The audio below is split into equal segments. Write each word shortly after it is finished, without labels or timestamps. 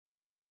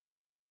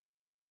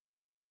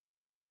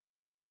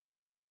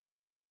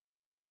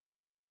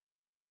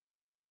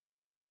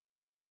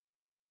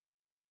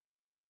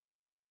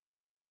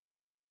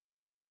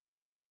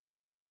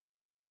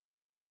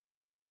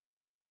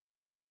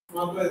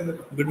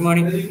Good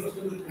morning.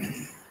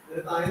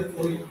 Good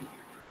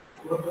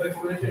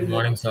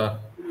morning, sir.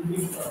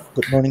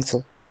 Good morning,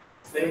 sir.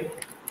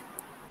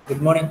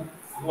 Good morning.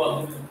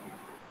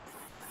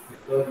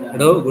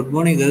 എടോ good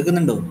morning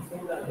കേൾക്കുന്നുണ്ടോ?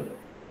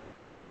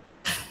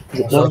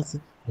 Good Sir, morning, sir.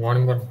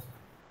 morning, sir.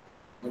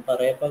 ഒന്ന്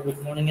പറയപ്പാ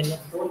good morning അല്ലേ?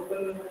 എന്താ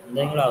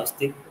നിങ്ങളുടെ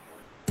അവസ്ഥ?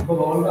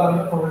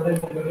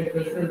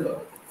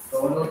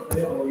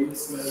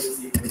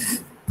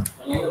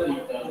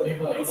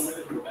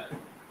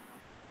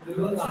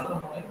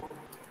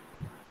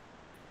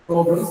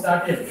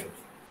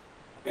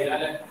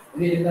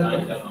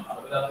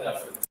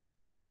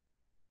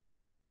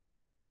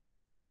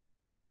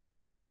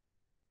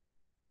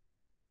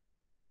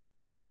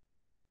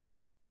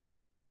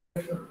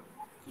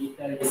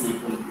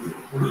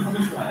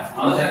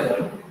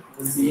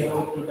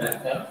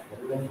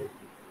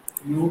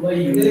 u by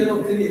u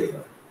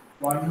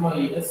 1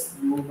 minus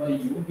u by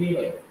u dy.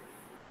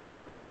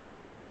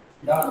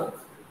 ഇതാണ്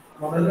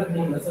മോഡലിന്റെ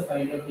നീളസ്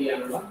find out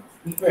ചെയ്യാനുള്ള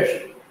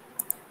ഇക്വേഷൻ.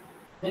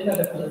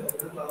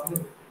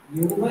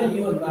 u by u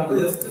എന്താണ്?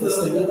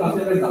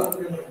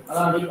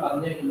 അതാണ് ഈ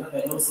പറഞ്ഞിരിക്കുന്ന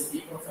വെലോസിറ്റി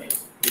പ്രൊഫൈൽ.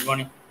 Good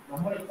morning.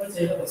 നമ്മൾ ഇപ്പോൾ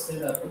ചെയ്ത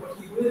ക്വസ്റ്റ്യനിനകത്ത്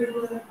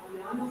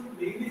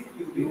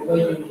u by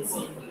u is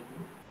equal to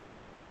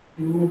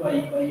 2y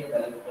by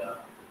delta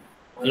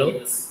hello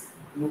minus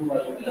 2y by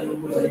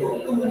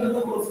delta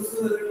plus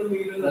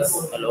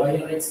y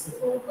raised to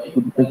 4 by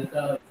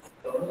delta.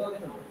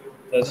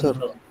 Sir.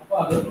 കേൾക്കുന്നുണ്ടോ? അപ്പോൾ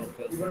അത്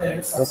ഇവിടെ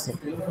Yes, sir.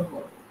 സബ്സ്റ്റിറ്റ്യൂട്ട്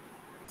കൊടുക്കുക.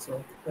 So,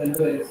 എന്ത്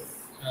വരും?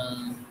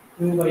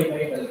 2y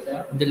by delta.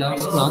 in the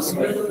last class,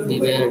 we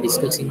were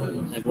discussing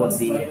about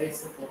the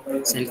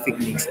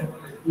self-ignition.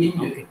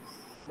 Okay.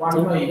 One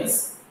minus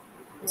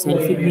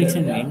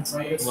Self-ignition means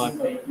what?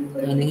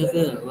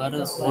 നിങ്ങൾക്ക് വേറെ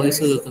voice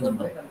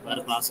കേൾക്കുന്നുണ്ടോ?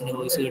 വേറെ ക്ലാസ്സിന്റെ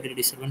വോയിസ് കേട്ടിട്ട്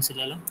ഡിസ്റ്റർബൻസ്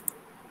ഇല്ലല്ലോ?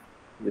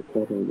 Yes,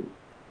 sir.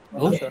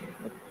 ഓ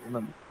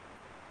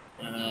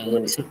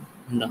Sir.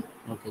 ഉണ്ടോ?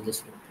 Okay,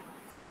 just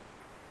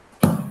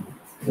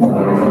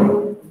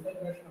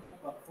integration of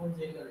perform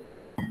ചെയ്യുക.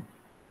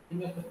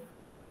 നിങ്ങൾക്ക്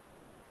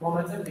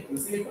momentum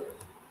difference കിട്ടും.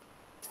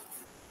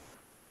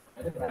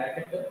 അത്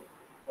ബ്രാക്കറ്റ്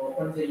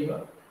ഓപ്പൺ ചെയ്യുക,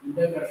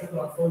 ഇന്റഗ്രേഷൻ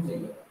പെർഫോം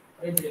ചെയ്യുക.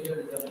 അത് ചെയ്ത്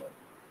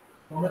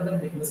momentum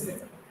difference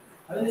കിട്ടും.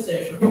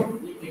 അതിനുശേഷം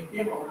ഈ കിട്ടിയ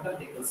momentum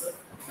difference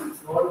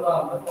സോൾവ്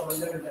ആവുന്ന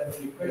momentum difference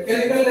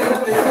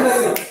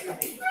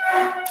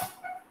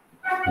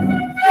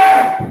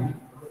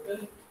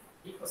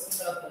ഈ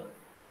ക്വസ്റ്റ്യനകത്ത്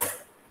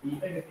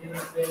ഈറ്റ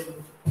കിട്ടിയത്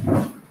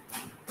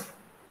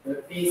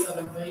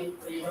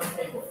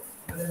 37.315.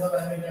 അതെന്താ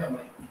പറയുക?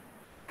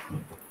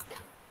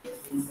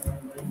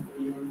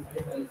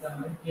 37.315 delta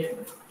ആണ്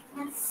കിട്ടിയത്.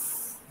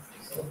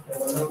 So,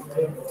 all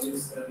by whole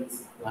square is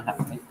equal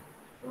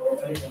to rho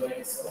by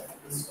x of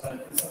this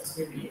value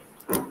substitute here.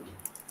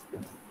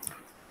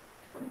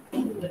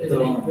 That is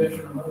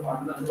equation number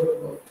 1 and 2.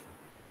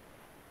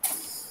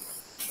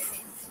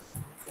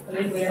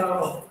 ഇത്രയും ക്ലിയർ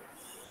ആണോ?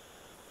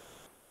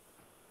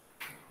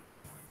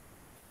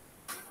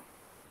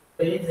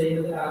 ഇത്രയും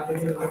ചെയ്യുന്നതിൽ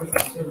ആർക്കെങ്കിലും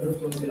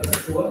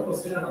ഷുവർ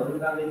ക്വസ്റ്റ്യൻ ആണ്.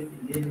 അതുകൊണ്ടാണ് ഈ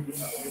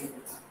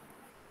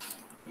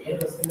ഏത്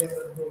ക്വസ്റ്റ്യനെ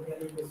നോക്കിയാൽ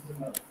ഈ ക്വസ്റ്റ്യൻ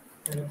ഉണ്ടാവും.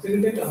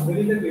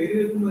 കമ്പനിയുടെ പേര്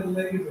കേൾക്കുമ്പോൾ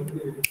എല്ലാവർക്കും ചോദ്യം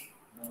വരും.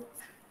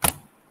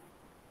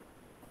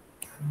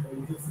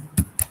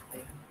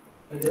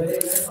 ഇതുവരെ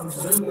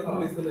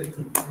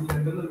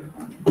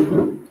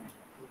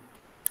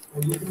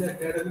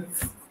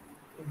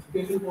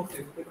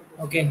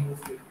Okay.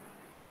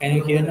 Can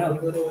you hear now?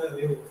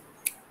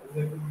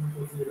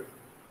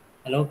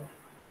 Hello?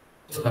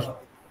 Sir,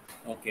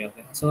 Okay.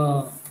 So,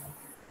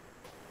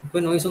 ഇപ്പോൾ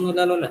നോയ്സ് ഒന്നും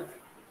ഇല്ലല്ലോ അല്ലേ?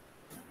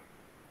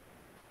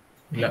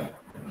 ഇല്ല.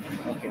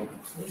 Okay.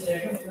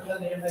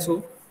 So,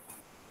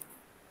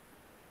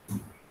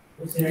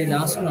 in the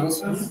last class,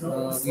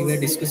 we were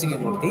discussing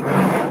about the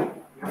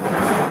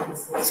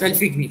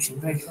self-ignition,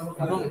 right?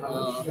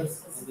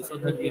 Before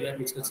that, we were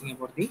discussing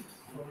about the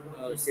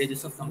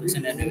stages of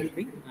combustion and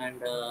everything, and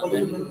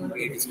then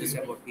we discussed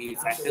about the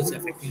factors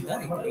affecting the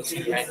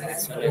ignition time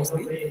as well as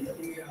the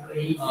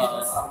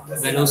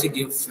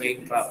velocity of flame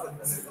travel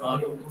or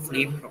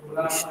flame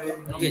propagation.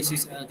 Okay,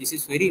 this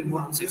is very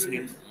important section.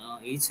 In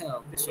each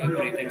question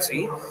paper, you can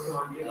see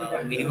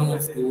minimum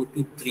of 2 to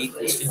 3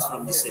 questions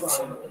from this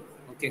section.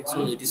 Okay, so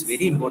it is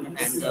very important,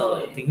 and the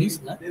thing is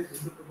that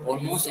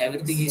almost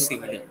everything is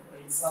similar.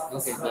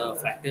 Okay, the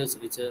factors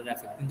which are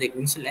affecting the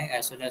ignition lag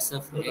as well as the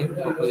flame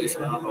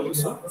propagation are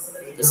also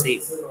the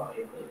same.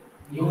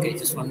 Okay,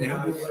 just 1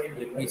 minute.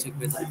 Let me check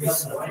whether it is.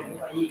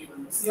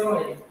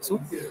 So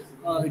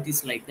it is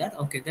like that.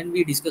 Okay, then we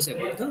discuss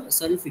about the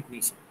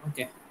self-ignition.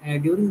 Okay,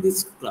 during this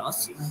class,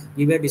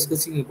 we were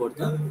discussing about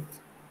the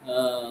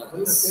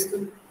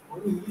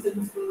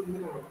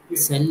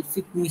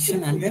self-ignition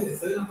and the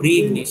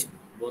pre-ignition.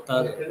 Both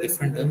are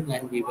different terms,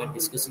 and we were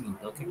discussing it.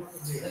 Okay,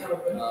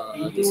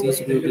 this is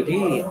going to be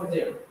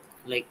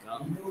like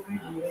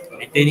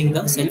maintaining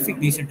the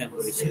self-ignition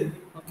temperature.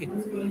 Okay,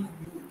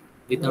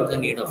 without the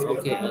need of,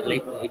 okay,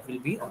 like it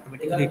will be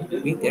automatically, it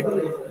will be get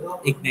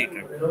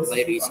ignited by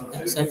reaching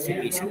the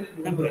self-ignition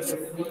temperature.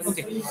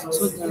 Okay,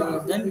 so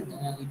then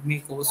it may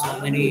cause so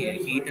many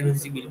heat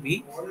energy will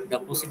be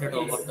deposited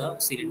over the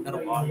cylinder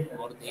wall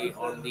or the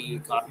on the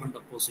carbon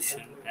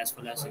deposition as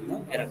well as in the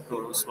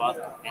electrode or spark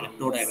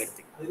electrode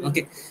everything.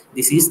 Okay,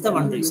 this is the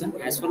one reason,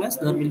 as well as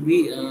there will be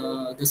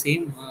the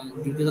same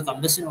due to the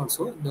combustion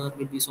also there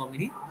will be so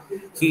many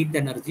heat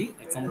energy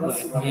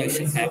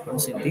accumulation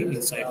happens in the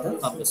inside the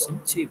combustion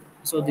chamber.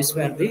 So this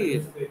were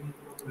the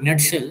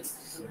nutshell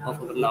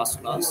of our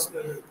last class.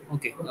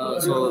 Okay,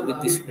 so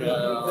with this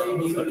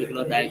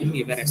particular diagram,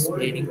 we were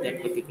explaining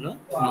that particular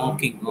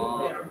knocking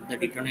or the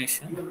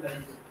detonation,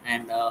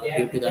 and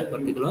due to that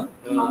particular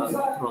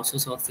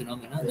process or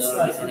phenomena, the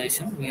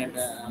detonation, we had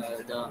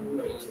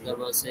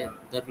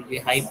there will be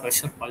high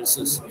pressure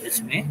pulses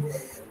which may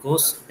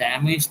cause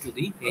damage to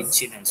the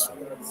engine also.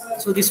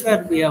 So this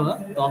were we have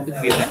a topic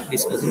we were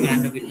discussing,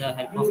 and with the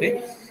help of a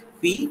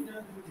P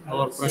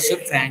or pressure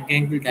crank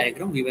angle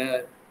diagram, we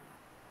were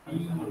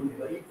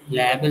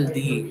label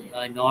the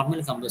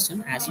normal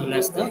combustion as well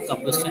as the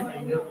combustion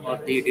or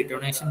the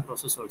detonation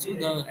process also.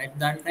 At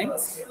that time,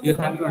 you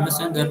have to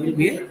understand there will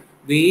be a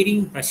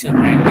varying pressure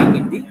acting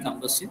in the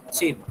combustion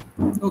chamber.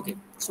 Okay,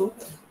 so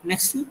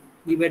next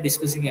we were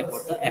discussing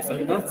about the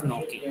effect of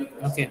knocking.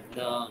 Okay,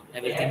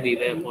 everything we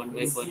were point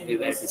by point we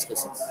were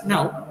discussing.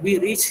 Now we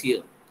reach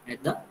here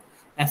at the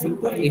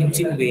effect of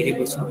engine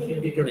variables of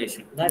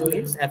detonation. That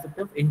means effect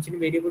of engine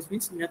variables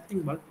means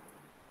nothing but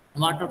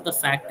what are the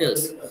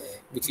factors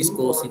which is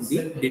causing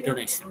the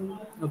detonation.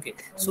 Okay,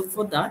 so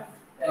for that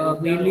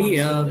mainly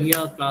we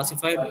are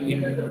classified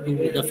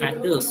into the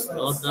factors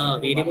or the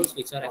variables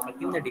which are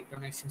affecting the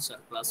detonations are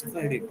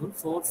classified into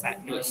four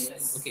factors.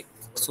 Okay,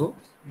 so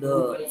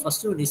the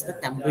first one is the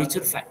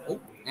temperature factor,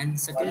 and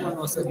second one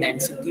was the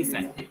density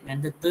factor,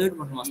 and the third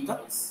one was the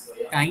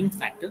time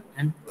factor,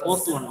 and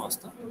fourth one was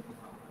the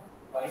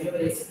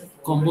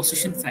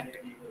composition factor.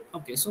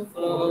 Okay, so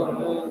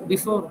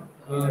before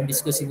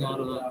discussing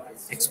or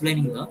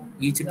explaining the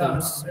each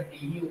terms,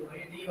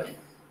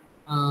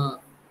 uh,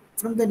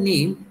 from the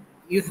name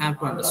you have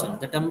to understand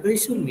the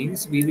temperature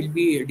means we will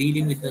be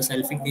dealing with the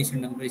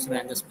self-ignition temperature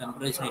and the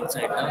temperature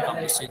inside the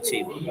combustion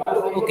chamber.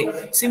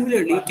 Okay,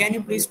 similarly, can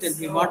you please tell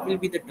me what will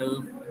be the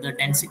term the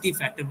density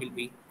factor will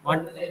be?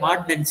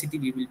 What density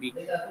we will be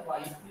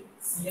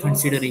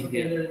considering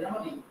here?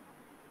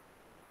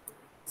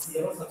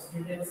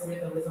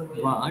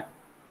 What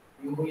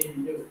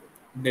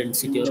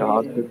density or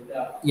Charge.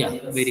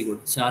 yeah, very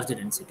good, charge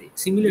density.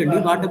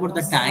 Similarly, what about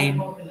the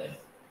time?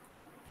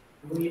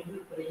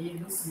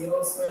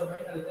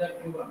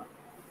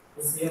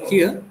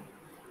 Here,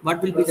 what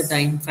will be the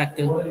time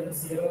factor?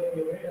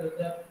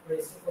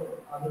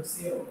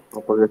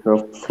 Propagation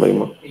of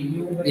flame.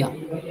 Yeah,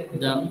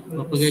 the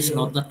propagation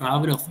of the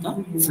travel of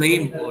the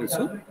flame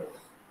also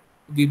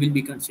we will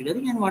be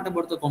considering. And what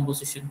about the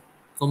composition?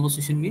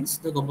 Composition means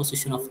the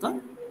composition of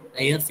the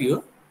air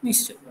fuel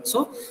mixture.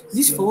 So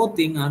these four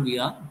things are we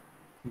are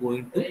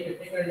going to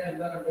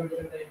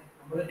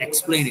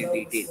explain in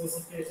detail.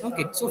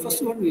 Okay, so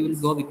first one we will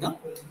go with the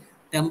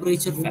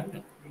temperature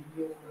factor.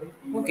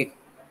 Okay,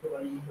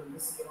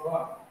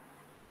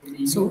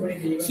 so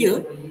here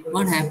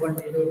what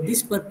happened?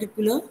 This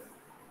particular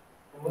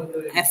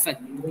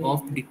effect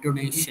of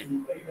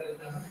detonation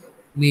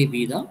may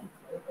be the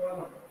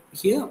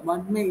here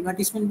what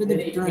is meant by the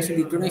detonation?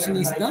 Detonation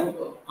is the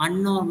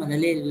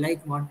unnormal,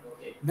 like what,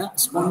 the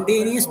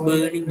spontaneous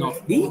burning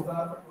of the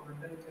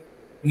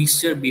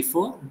mixture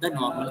before the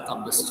normal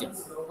combustion.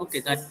 Okay,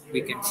 that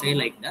we can say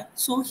like that.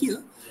 So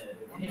here,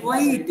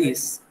 why it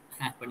is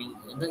happening?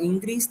 The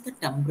increase the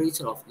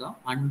temperature of the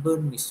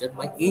unburned mixture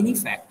by any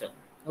factor.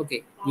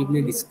 Okay, we will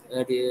be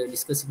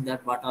discussing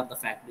that what are the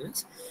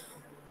factors.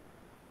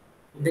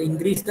 The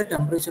increase the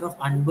temperature of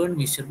unburned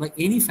mixture by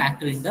any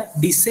factor in the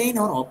design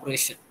or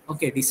operation.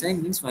 Okay,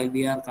 design means while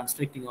we are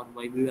constructing or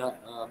while we are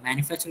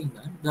manufacturing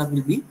that, there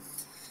will be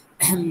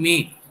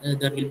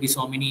there will be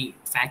so many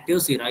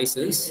factors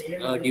arises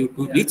due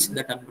to which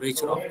the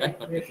temperature of that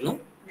particular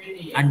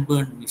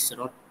unburned mixture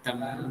or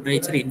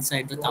temperature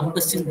inside the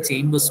combustion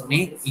chambers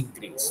may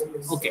increase.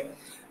 Okay,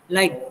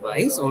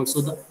 likewise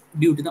also the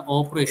due to the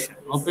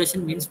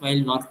operation means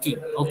while working.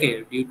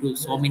 Okay, due to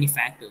so many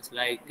factors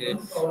like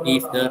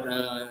if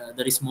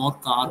there is more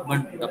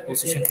carbon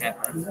deposition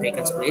happen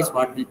taken place,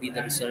 what will be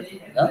the result?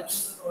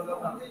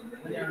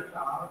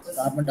 The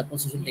carbon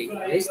deposition take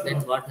place,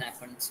 then what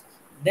happens?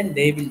 Then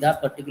they will the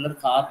particular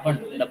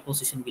carbon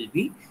deposition will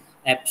be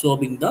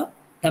absorbing the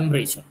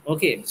temperature.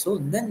 Okay, so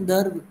then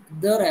there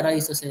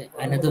arises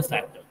another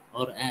factor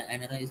or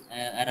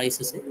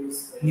arises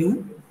a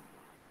new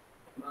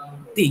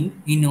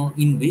thing,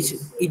 in which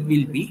it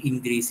will be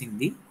increasing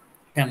the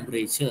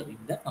temperature in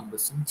the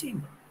combustion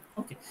chamber.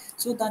 Okay,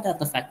 so that are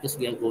the factors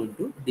we are going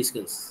to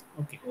discuss.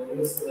 Okay,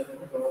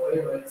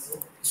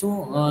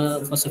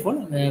 so first of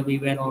all, we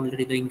were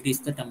already to increase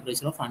the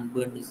temperature of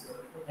unburned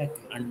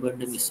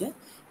mixture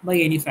by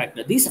any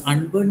factor. This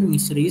unburned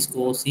mixture is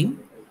causing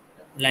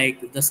like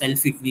the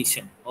self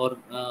ignition or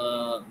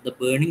the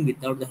burning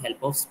without the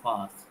help of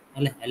spark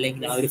അല്ലെ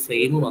അല്ലെങ്കിൽ ആ ഒരു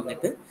flame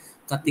വന്നിട്ട്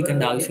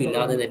കത്തിക്കേണ്ട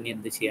ആവശ്യമില്ലാതെ തന്നെ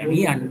എന്ത് ചെയ്യാണ്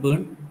ഈ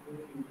അൺബേൺ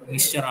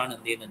മിക്സ്ചറാണ്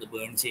എന്ത് ചെയ്യുന്നത്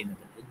ബേൺ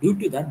ചെയ്യുന്നത് due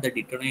to that the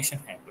ഡിറ്റോണേഷൻ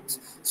happens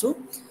so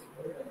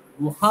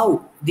how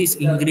this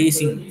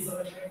increasing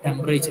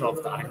temperature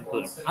of the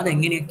അൺബേൺ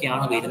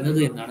അതെങ്ങനെയൊക്കെയാണ്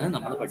വരുന്നത് എന്നാണ്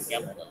നമ്മൾ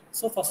പഠിക്കാൻ പോകുന്നത്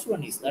so first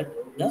one is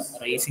that the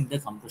racing the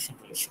compression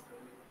ratio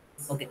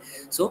okay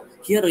so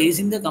here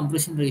raising the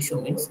compression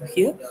ratio means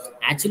here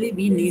actually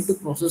we need to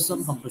process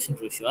some compression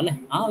ratio അല്ലെ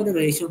ആ ഒരു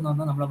ratio എന്ന്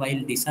പറഞ്ഞാൽ നമ്മൾ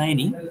while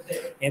designing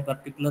a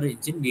particular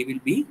engine we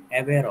will be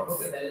aware of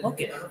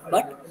okay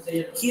but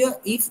here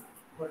if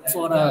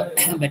for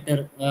a better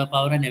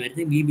power and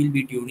everything we will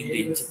be tuning the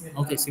engine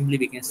okay simply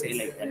we can say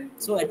like that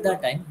so at that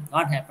time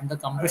what happened the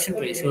compression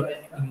ratio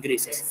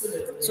increases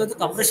so the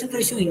compression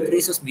ratio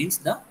increases means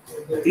the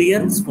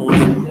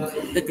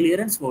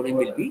clearance volume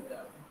will be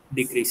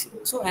decreasing.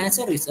 So as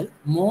a result,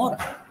 more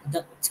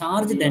the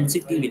charge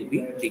density will be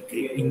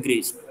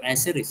increased.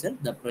 As a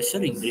result, the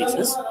pressure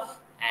increases.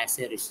 As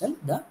a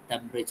result, the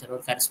temperature or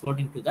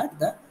corresponding to that,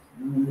 the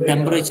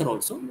temperature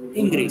also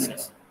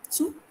increases.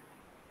 So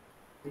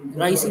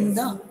rising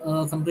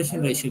the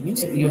compression ratio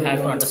means you have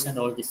to understand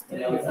all this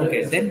thing.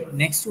 Okay, then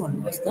next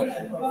one was the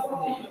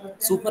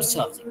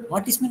supercharging.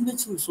 What is meant by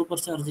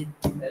supercharging?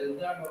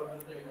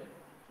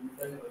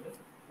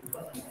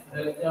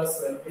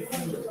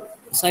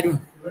 Sarun.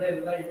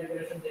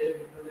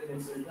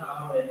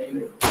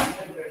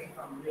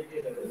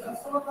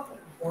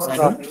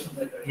 Sarun?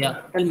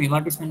 Yeah, tell me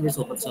what is meant by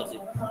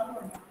supercharging.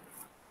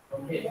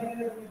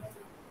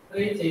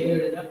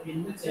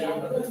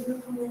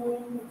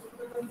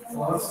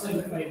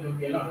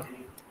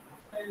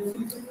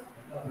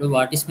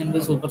 What is meant by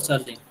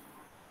supercharging?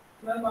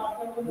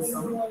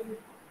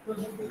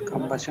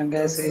 Combustion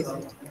gas.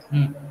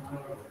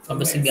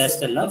 Combustion gas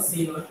അല്ല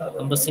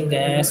combustion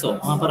gas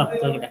ആ പറ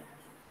കേൾക്കട്ടെ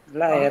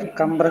അല്ല air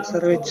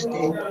compressor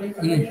വെച്ചിട്ട്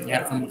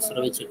air compressor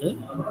വെച്ചിട്ട്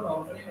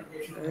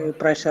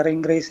pressure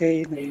increase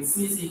ചെയ്യുന്നു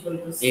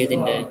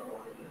ഏതിന്റെ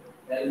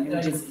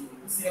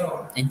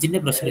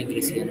എഞ്ചിന്റെ പ്രഷർ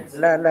ഇൻക്രീസ് ചെയ്യാൻ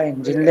അല്ല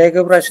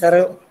എഞ്ചിനിലേക്ക്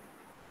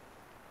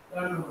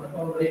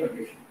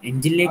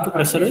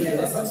pressure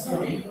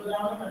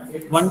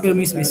one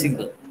term is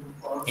missing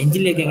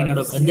എഞ്ചിനിലേക്ക്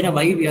എങ്ങനെയാണോ എന്തിനാ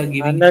Y V are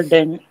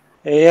giving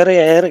air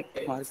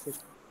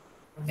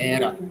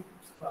air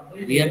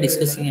we are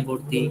discussing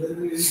about the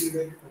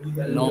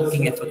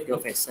knocking effect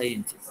of SI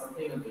engine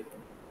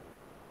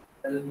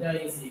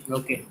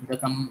okay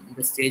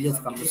the stage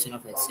of combustion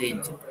of SI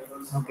engine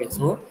okay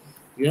so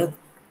we are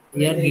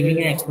giving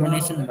an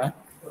explanation that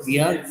we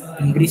are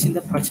increasing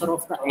the pressure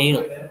of the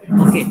air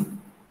okay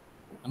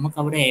നമുക്ക്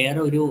അവിടെ air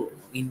ഒരു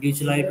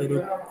individual ആയിട്ട് ഒരു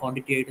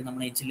quantity ആയിട്ട്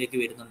നമ്മുടെ എഞ്ചിനിലേക്ക്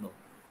വരുന്നുണ്ടോ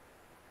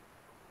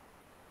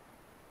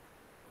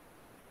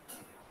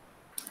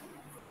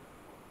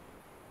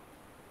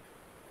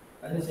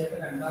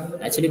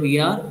actually we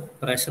are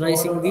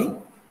pressurizing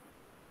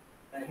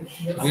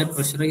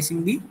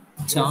the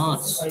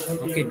charge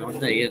okay not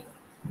the air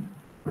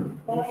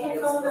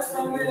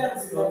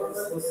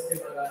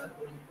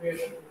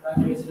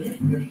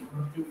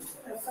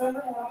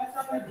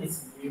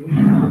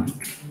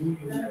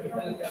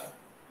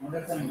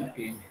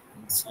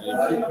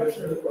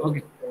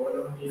okay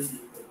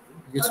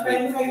just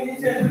wait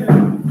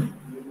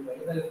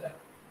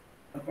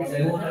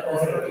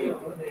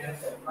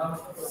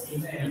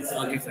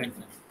okay fine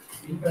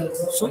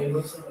so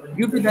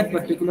due to that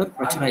particular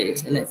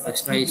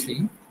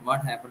pressurizing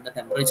what happened the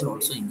temperature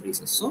also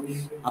increases so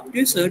up to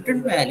a certain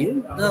value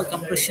the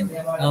compression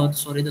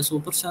the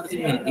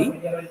supercharging will be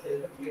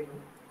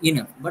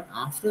enough but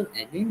after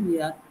again we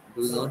are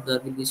doing out there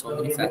will be so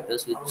many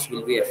factors which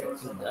will be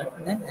affecting that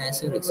then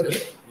as a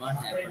result what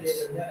happens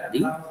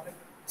the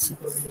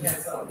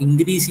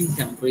increasing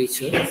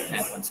temperature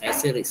happens as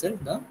a result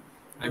the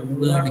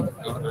unburning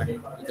or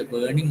the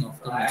burning of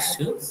the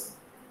mixture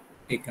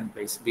taken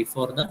place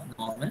before the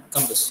normal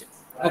combustion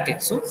okay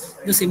so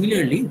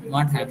similarly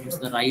what happens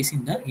the rise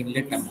in the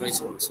inlet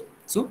temperature also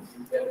so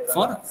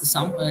for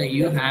some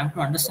you have to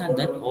understand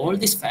that all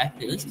these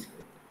factors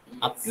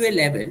up to a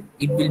level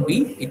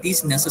it is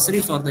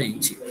necessary for the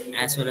engine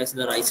as well as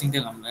the rising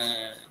the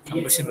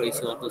compression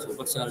ratio or the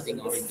supercharging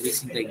or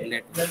increasing the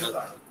inlet or the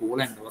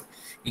coolant or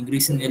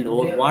increasing the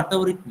load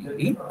whatever it may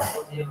be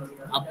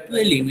up to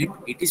a limit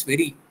it is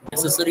very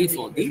necessary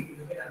for the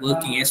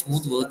working a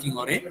smooth working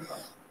or a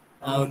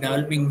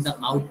developing the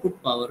output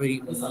power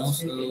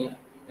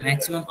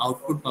maximum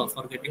output power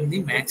for getting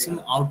the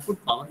maximum output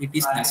power it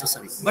is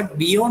necessary but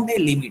beyond a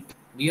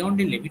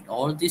limit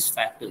all these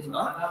factors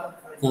are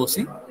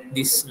causing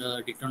this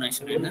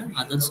detonation and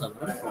other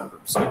several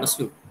problems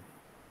understood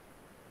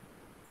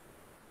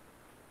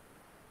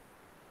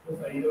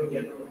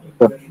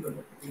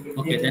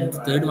okay then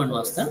the third one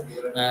was the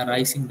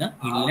rising the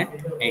inlet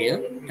air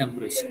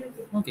temperature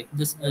okay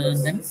this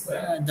then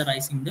the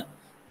rising the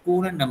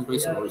coolant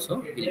temperature also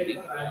will be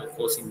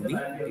causing the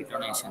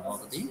detonation or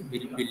the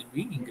will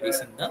be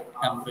increasing the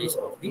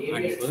temperature of the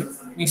unburned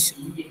mixture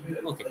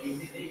okay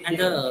and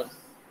the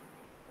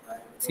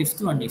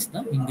fifth one is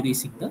the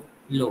increasing the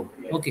load.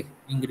 Okay,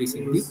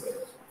 increasing the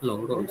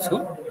load also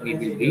we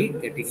will be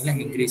getting like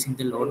increasing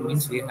the load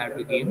means we have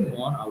to give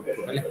more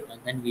output like, and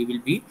then we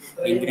will be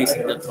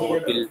increasing the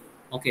throttle.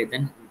 Okay,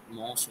 then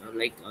most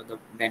the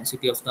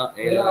density of the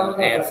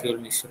air fuel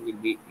mixture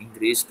will be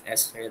increased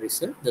as a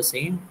result. The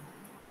same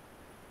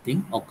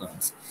thing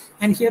occurs.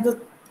 And here the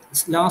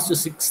last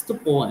sixth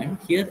point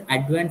here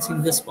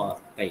advancing the spark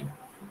time.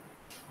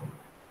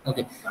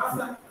 Okay,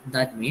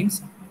 that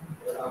means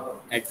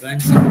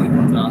advancing the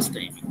glass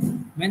timing.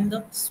 When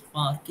the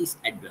spark is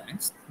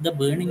advanced, the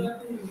burning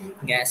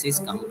gas is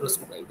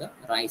compressed by the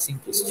rising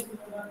piston.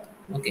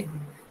 Okay,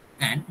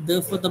 and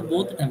therefore the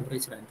both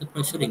temperature and the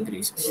pressure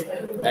increases.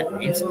 That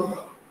means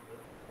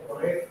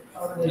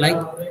like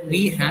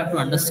we have to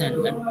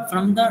understand that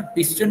from the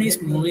piston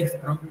is moving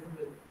from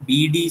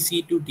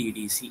BDC to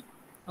TDC.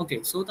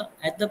 Okay, so the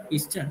at the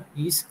piston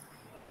is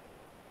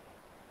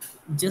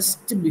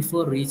just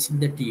before reaching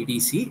the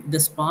TDC, the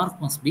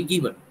spark must be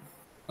given.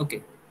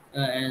 Okay,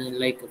 and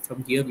like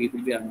from here we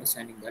will be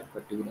understanding that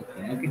particular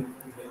thing. Okay,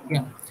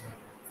 yeah,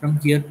 from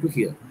here to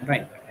here,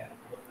 right?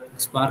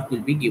 Spark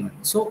will be given.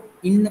 So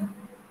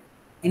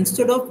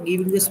instead of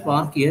giving the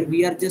spark here,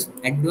 we are just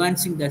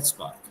advancing that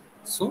spark.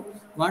 So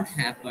what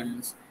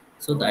happens?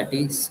 So that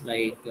is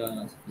like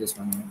just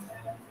one minute.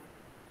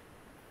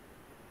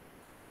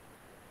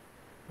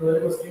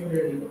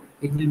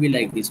 It will be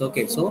like this.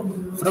 Okay, so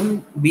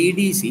from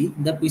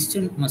BDC, the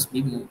piston must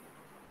be moved,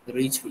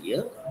 reach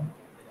here.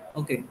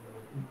 Okay,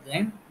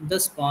 then the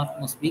spark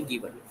must be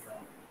given.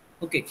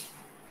 Okay,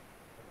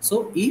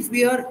 so if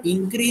we are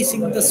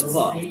increasing the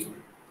spark,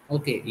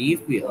 okay,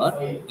 if we are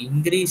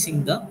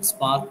increasing the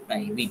spark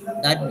timing,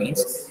 that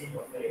means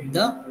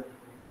the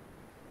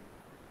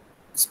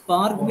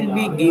spark will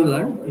be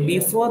given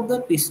before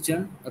the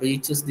piston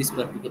reaches this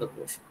particular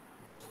portion.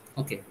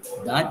 Okay,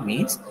 that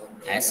means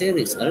as a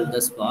result,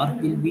 the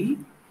spark will be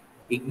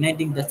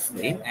igniting the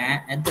flame,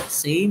 and at the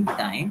same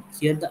time,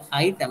 here the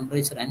high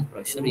temperature and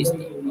pressure is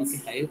there. Okay,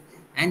 high,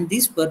 and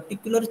this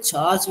particular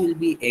charge will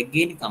be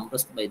again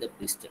compressed by the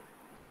piston.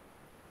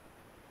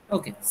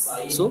 Okay,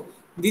 so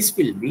this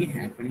will be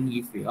happening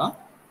if we are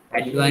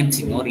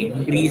advancing or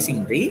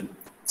increasing the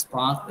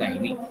spark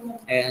timing,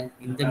 and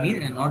in the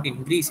mean and not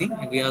increasing,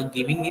 we are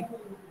giving it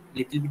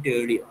little bit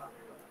earlier.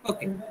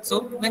 Okay,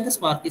 so when the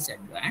spark is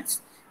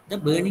advanced, the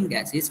burning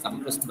gas is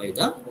compressed by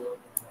the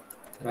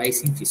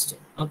rising piston.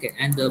 Okay,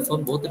 and therefore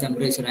both the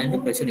temperature and the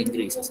pressure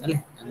increases. അല്ലേ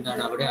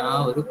എന്താണ് അവിടെ ആ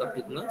ഒരു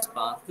particular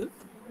spark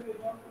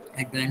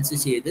advance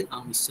ചെയ്ത് ആ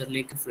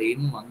മിക്സറിലേക്ക് flame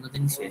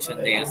വന്നതിന് ശേഷം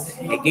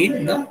again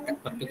the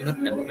particular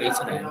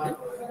temperature and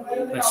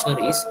pressure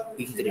is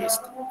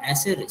increased.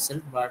 As a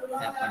result, what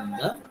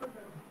happened?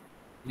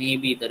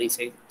 Maybe there is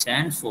a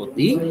chance for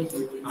the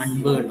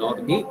unburned or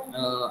the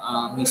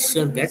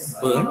mixture get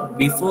burned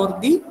before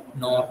the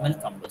normal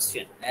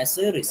combustion. As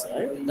a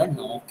result, the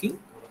knocking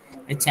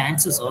the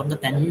chances or the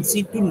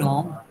tendency to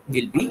knock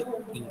will be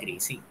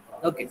increasing.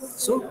 Okay,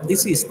 so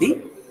this is the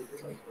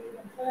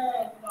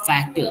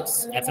factors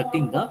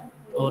affecting the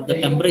or the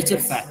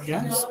temperature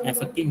factors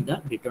affecting the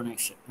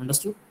detonation.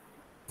 Understood?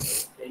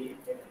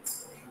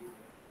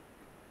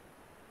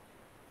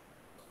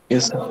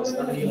 Yes, sir.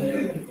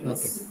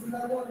 Okay.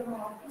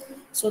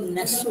 So the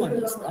next one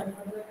is that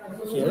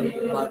here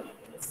what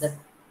the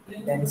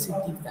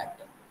density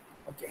factor.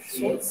 Okay.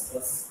 So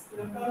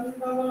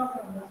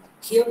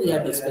here we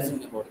are discussing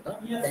about the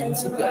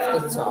density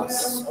of the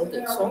charges.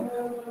 Okay. So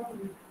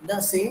the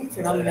same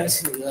phenomenon is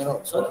here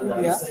also.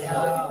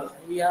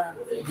 We are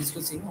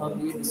discussing or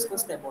we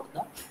discussed about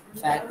the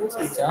factors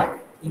which are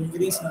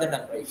increasing the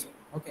temperature.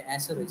 Okay.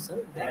 As a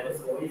result,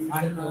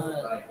 and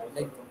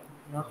like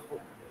not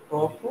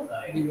proper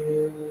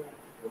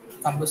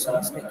combustion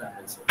is taking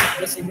place.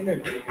 So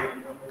similarly,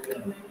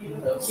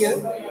 here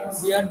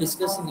we are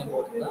discussing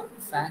about the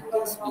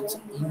factors which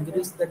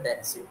increase the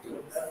density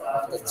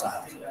of the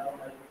charge.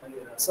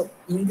 So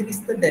increase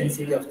the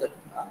density of the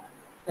charge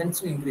tends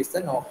to increase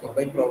the knocking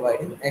by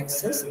providing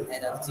excess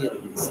energy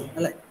release.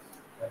 Right?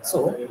 So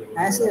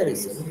as a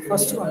result,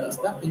 first one is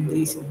the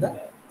increase in the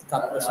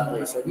compression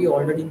ratio. We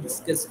already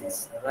discussed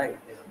this, right?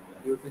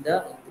 Due to the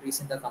increase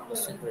in the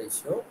combustion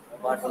ratio,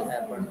 what will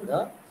happen? The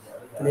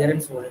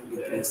clearance volume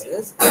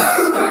decreases,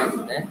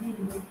 and then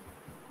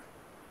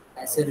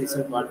as a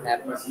result, what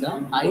happens? The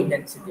high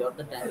density or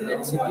the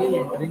density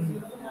entering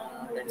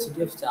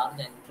density of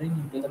charge entering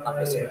into the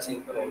combustion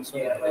chamber also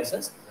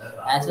increases.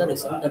 As a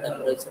result, the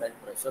temperature and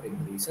pressure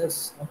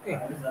increases. Okay.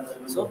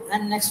 So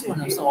and next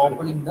one is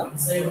opening the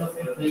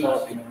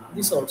throttle.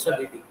 This also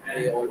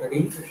we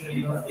already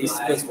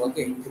discussed.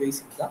 Okay,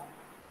 increasing the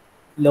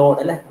load.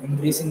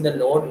 Increasing the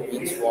load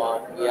means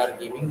what? We are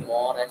giving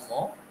more and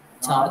more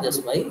charges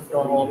by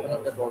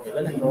opening the throttle.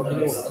 And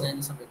throttle open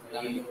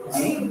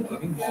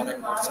giving more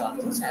and more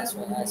charges as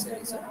well as a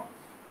result.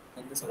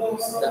 And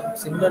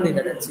similarly,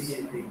 the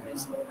density will be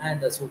increased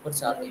and the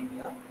supercharging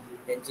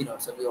engine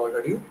also we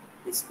already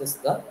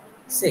discussed the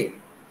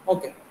same.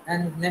 Okay,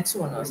 and next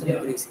one also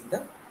increasing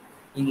the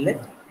inlet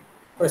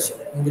pressure.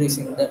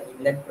 Increasing the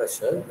inlet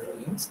pressure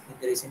means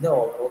increasing the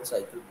overall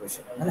cycle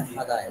pressure.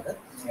 അതായത്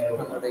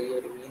നമ്മുടെ ഈ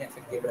ഒരു മീൻ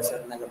effective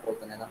പ്രഷറിനൊക്കെ പോലെ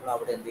തന്നെ നമ്മൾ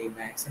അവിടെ എന്ത് ചെയ്യും,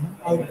 മാക്സിമം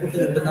ഔട്ട്പുട്ട്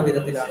കിട്ടുന്ന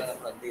വിധത്തിലാണ്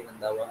നമ്മൾ എന്ത്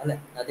ചെയ്യുന്നുണ്ടാവുക അല്ലെ.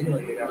 അതിന്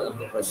വേണ്ടിയിട്ടാണ്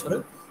നമ്മൾ പ്രഷർ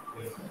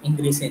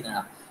ഇൻക്രീസ്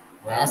ചെയ്യുന്നത്.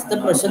 As the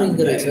pressure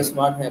increases,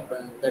 what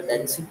happens? The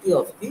density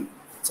of the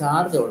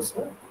charge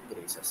also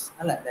increases.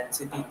 അല്ല,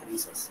 ഡെൻസിറ്റി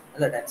ഇൻക്രീസസ്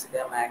അല്ല, ഡെൻസിറ്റി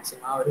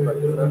മാക്സിമം ആ ഒരു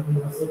പർട്ടിക്കുലർ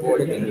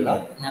വോളിയത്തിലുള്ള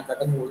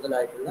ഇതിനെക്കാട്ടും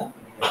കൂടുതലായിട്ടുള്ള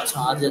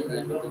ചാർജ് എന്ത്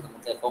ചെയ്യാൻ പറ്റും,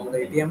 നമുക്ക്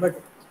അക്കോമഡേറ്റ് ചെയ്യാൻ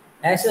പറ്റും.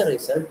 As a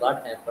result, what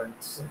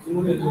happens?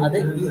 അത്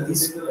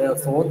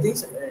for this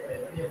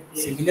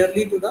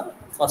similarly to the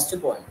first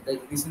point, the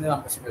increasing the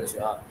compression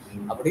ratio.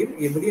 അവിടെയും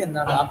എവിടെയും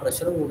എന്താണ് ആ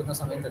പ്രഷർ കൂടുന്ന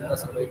സമയത്ത് എന്താ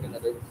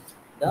സംഭവിക്കുന്നത്?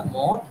 The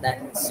more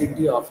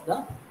density of the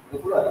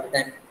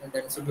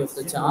density of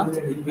the charge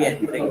will be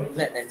entering.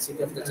 The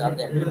density of the charge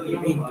entering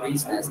will be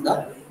increased as the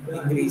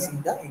increasing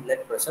the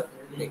inlet pressure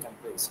taken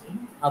place.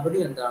 അവിടെ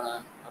എന്താണ്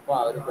അപ്പോൾ ആ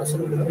ഒരു പ്രഷർ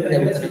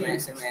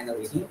മാക്സിമം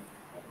എനർജി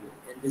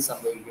എന്ത്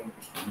സംഭവിക്കും,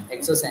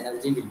 excess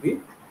energy will be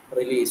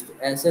released.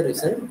 As a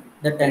result,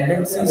 the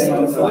tendency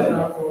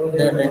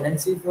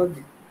for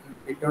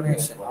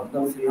detonation of the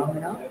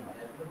phenomena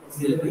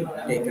will be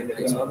taken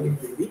place or it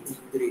will be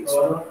increased.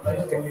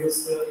 Okay.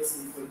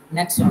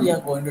 Next, we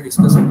are going to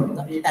discuss about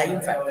the time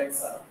factor.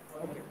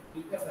 Okay.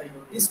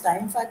 This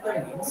time factor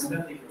means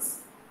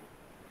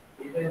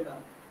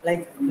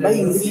like by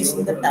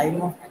increasing the time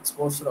of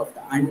exposure of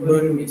the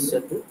unburned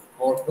mixture to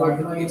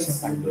auto-ignition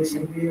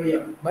condition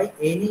by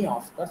any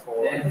of the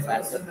following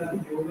factors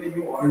will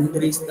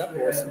increase the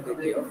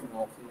possibility of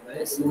knocking the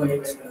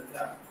SOH.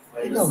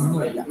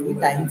 ഇതൊന്നുമില്ല, ഈ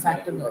time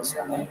factor എന്ന്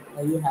വെച്ചാൽ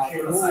you have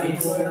to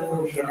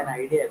get an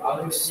idea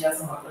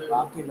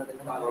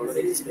ബാക്കിയുള്ളതെല്ലാം നമ്മൾ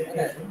already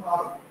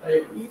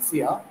if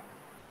you are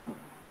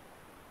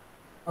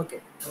okay.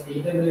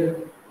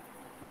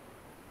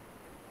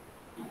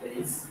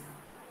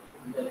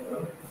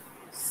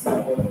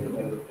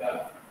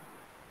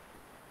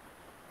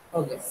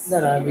 Okay,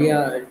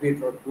 we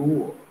draw two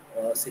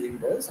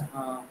cylinders.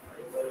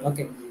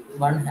 Okay,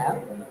 one have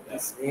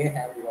they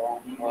have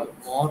long or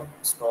more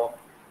stroke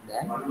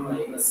than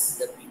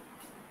the B.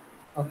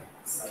 Okay,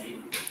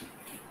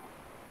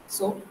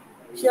 so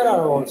here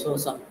are also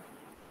some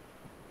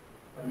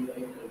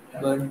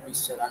burned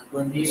mixture,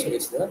 unburned mixture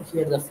is there.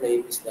 Here the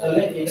flame is there.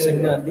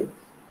 Similarly,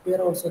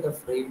 here also the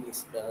flame is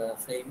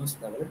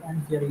developed, and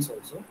here is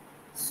also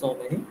so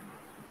many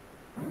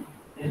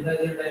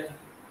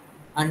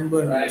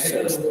unburned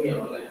mixtures.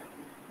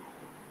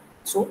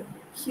 So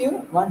here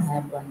what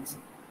happens?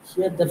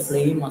 Here the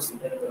flame must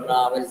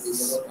travel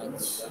this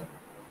much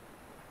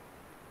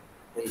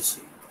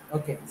ratio.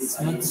 Okay, this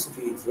much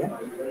region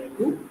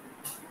to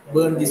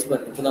burn this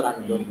particular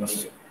unburned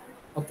mixture.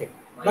 Okay,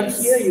 but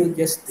here you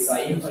just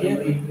think here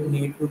you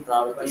need to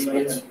travel this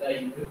much.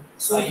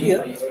 So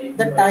here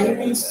the time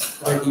is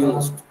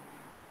reduced,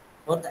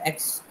 or the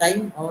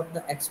time or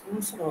the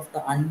exposure of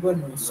the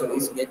unburned mixture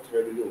is get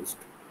reduced.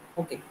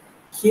 Okay,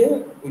 here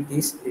it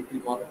is little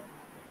bit more.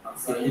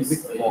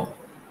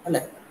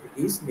 It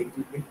is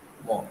little bit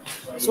more.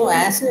 So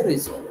as a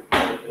result,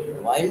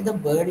 while the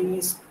burning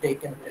is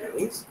taken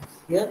place,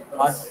 here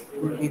what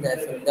will be the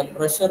effect? The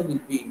pressure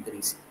will be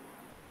increasing.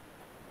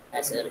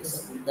 As a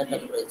result, the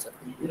temperature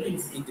will be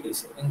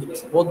increasing.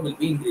 Both will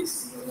be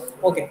increasing.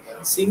 Okay,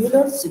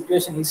 similar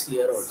situation is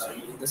here also in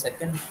the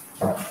second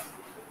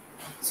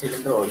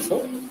cylinder also.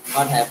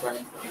 What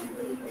happened?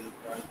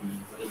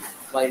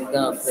 While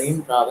the flame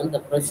travel,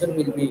 the pressure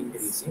will be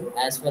increasing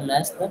as well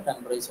as the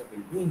temperature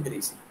will be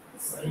increasing.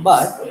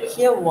 But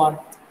here what?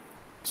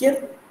 Here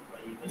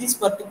this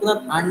particular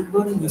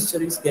unburned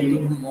mixture is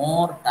getting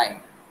more time,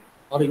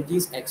 or it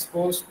is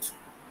exposed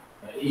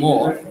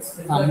more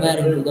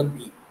comparing to the B.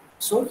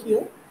 So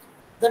here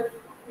that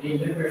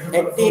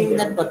attaining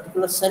that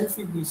particular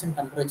self-ignition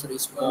temperature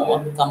is more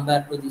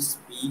compared to this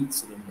B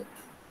cylinder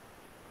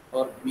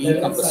or B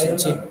combustion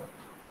chamber.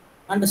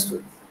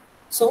 Understood?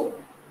 So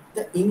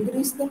the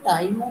increase the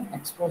time of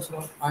exposure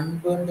of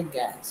unburned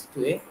gas to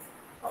a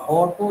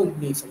auto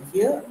ignition.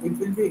 Here it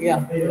will be,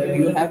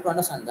 you have to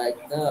understand that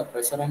the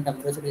pressure and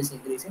temperature is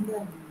increasing,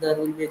 there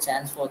will be a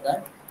chance for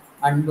that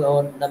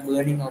or the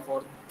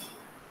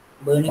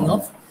burning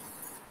of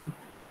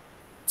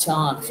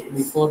charge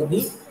before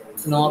the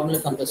normal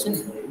combustion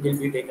will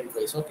be taken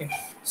place. Okay,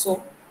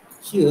 so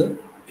here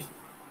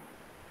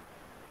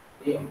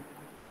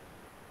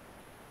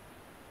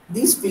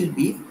this will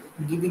be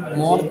giving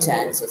more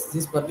chances.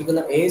 This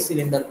particular A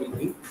cylinder will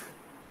be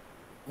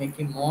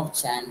making more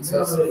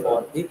chances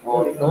for the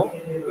auto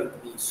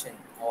ignition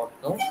or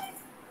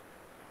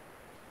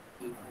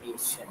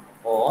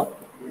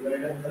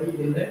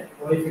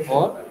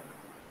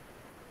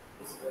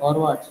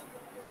what?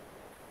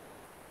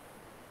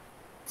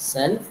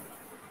 Self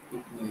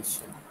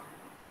ignition.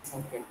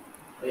 Okay.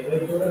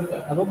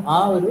 അപ്പം ആ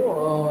ഒരു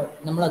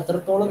നമ്മൾ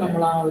എത്രത്തോളം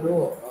നമ്മൾ ആ ഒരു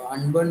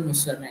അൺബേൺ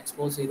മിക്സ്ചറിനെ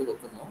expose ചെയ്ത്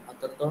വെക്കുന്നു,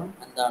 അത്രത്തോളം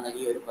എന്താണ്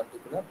ഈ ഒരു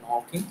പർട്ടിക്കുലർ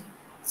നോക്കിംഗ്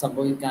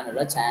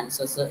സംഭവിക്കാനുള്ള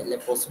ചാൻസസ് അല്ലെ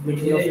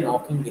possibility of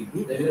knocking will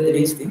be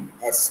increased in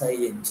SI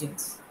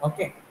engines.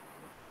 Okay,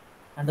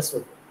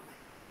 understood?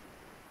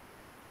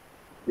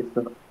 Yes,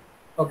 sir.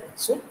 Okay,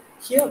 so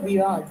here we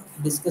are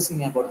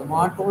discussing about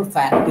what all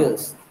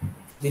factors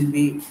will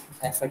be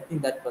affecting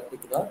that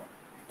particular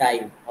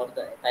time or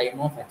the time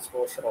of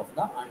exposure of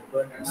the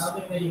unburned.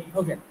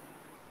 Okay,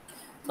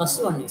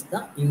 first one is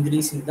the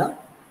increase in the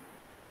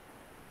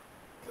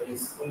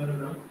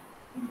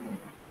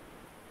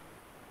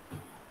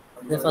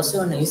first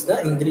one is the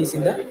increase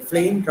in the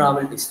flame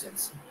travel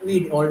distance.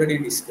 We already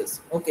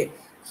discussed. Okay,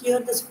 here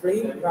this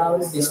flame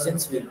travel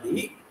distance will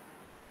be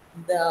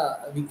the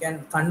we can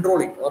control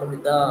it or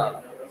with the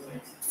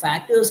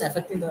factors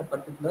affecting the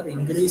particular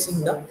increasing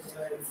the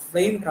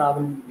flame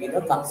travel will be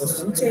the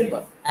combustion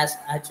chamber. As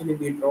actually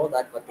we draw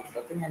that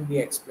particular thing and we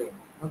explain.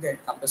 Okay,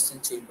 combustion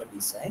chamber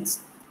designs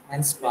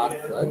and spark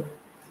plug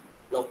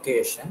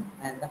location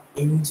and the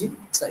engine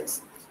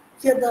size.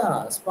 Here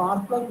the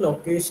spark plug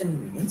location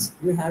means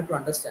you have to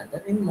understand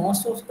that in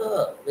most of the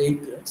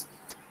vehicles,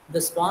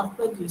 the spark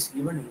plug is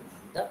given in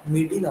the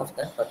middle of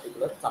that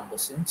particular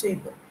combustion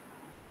chamber.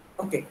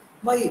 Okay,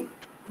 why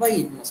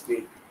it must be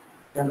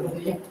done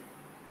like that?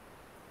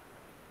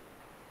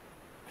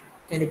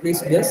 Can you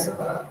please guess?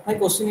 My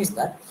question is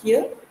that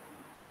here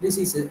this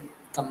is a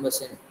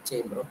combustion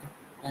chamber, okay,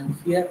 and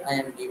here I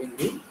am giving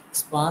the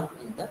spark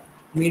in the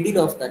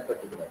middle of that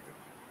particular thing.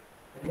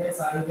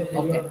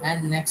 Okay,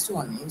 and next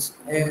one is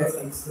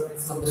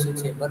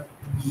combustion chamber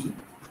B,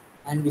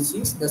 and which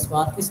is the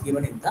spark is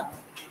given in the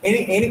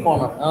any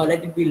corner.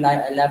 Let it be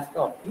left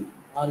or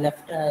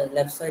the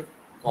left side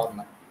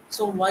corner.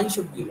 So why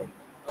should be like,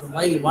 or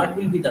why what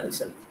will be the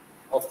result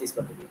of this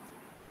particular?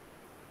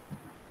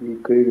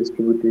 Equally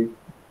distributed.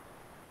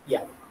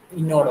 Yeah,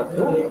 in order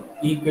to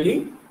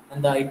equally,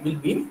 and it will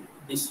be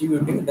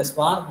distributing the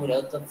spark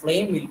will the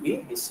flame will be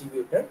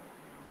distributed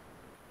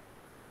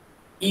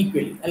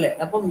equally. അല്ലേ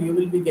അപ്പം you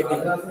will be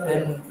getting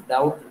an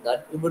doubt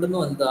that ഇവിടുന്ന്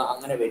എന്താ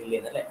അങ്ങനെ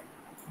വരില്ലേ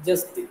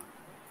just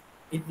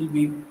it will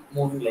be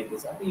moving like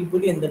this. അപ്പോൾ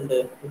ഇവിടെ എന്തുണ്ട്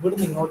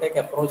ഇവിടുന്ന് ഇങ്ങോട്ടേക്ക്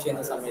അപ്രോച്ച്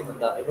ചെയ്യുന്ന സമയത്ത്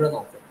എന്താ ഇവിടെ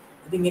നോക്ക്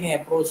ഇതിങ്ങനെ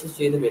അപ്രോച്ച്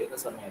ചെയ്ത് വരുന്ന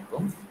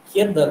സമയത്തും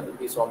here there will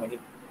be so many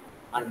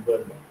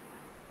unburned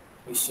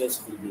visuals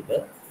will be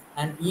there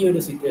and ഈ ഒരു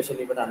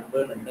സിറ്റുവേഷനിൽ ഇവിടെ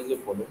അൺബേൺ ഉണ്ടെങ്കിൽ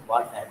പോലും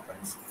what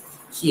happens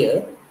here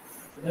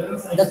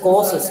the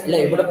causes അല്ലെ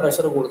ഇവിടെ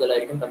പ്രഷർ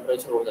കൂടുതലായിരിക്കും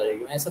ടെമ്പറേച്ചർ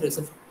കൂടുതലായിരിക്കും as A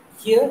result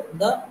here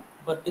the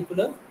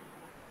particular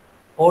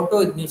auto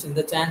ignition,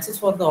 the chances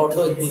for the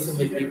auto ignition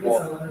will be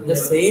more. The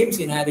same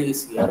scenario is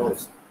here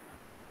also.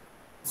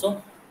 So,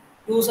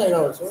 two side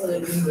also,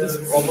 in this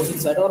opposite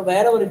side or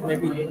wherever it may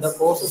be, the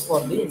causes for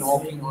the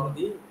knocking or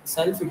the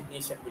self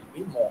ignition will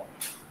be more.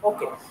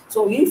 Okay, so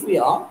if we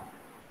are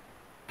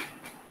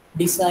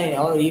design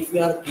or if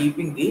we are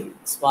keeping the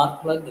spark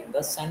plug in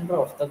the center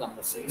of the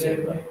combustion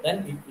chamber, then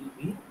it will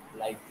be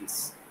like this.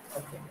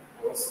 Okay.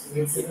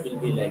 It will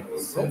be like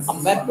this. So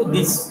compared to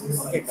this,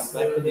 okay,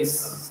 compared to this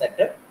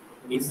setup,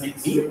 it will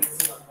be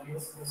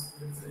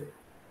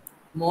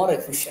more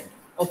efficient.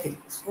 Okay,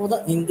 so the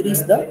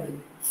increase the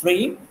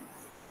flame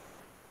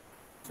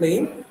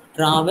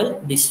travel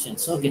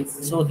distance. Okay,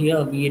 so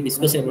here we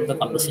discuss about the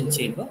combustion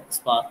chamber,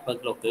 spark plug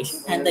location,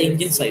 and the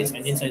engine size.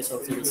 Engine size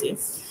also the same.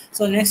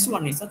 So next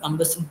one is the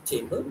combustion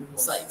chamber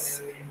size.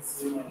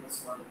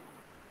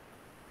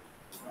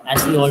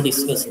 As we all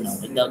discussed now,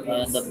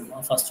 the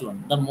first one,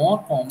 the more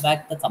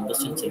compact the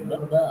combustion chamber,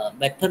 the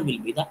better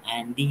will be the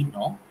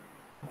anti-knock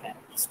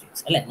characteristics.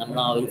 അല്ലെ നമ്മൾ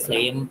ആ ഒരു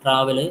flame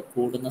travel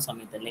കൂടുന്ന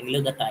സമയത്ത് അല്ലെങ്കിൽ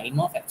the time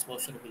of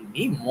exposure will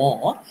be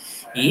more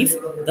if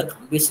the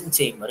combustion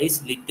chamber is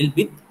little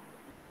bit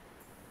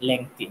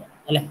lengthy.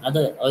 അല്ലെ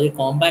അത് ഒരു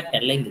കോമ്പാക്ട്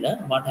അല്ലെങ്കിൽ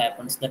what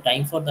happens, the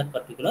time for that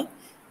particular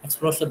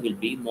exposure will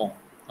be more.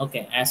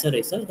 Okay, as a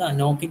result, the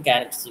knocking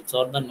characteristics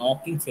or the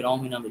knocking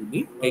phenomena will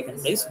be taken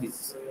place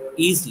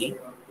easily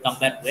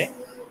compared to a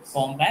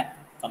compact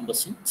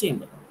combustion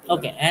chamber.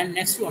 Okay, and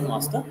next one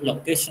was the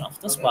location of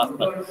the spark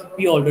plug.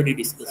 We already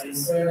discussed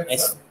this. A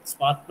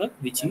spark plug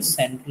which is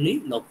centrally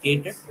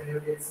located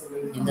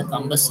in the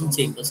combustion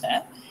chambers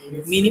have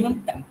minimum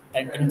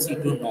tendency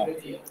to knock.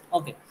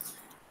 Okay,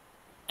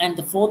 and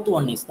the fourth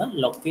one is the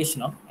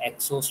location of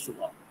exhaust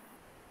valve.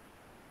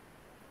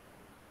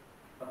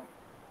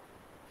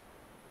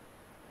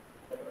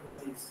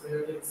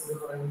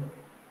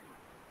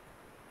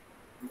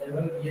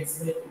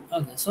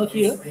 Okay, so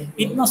here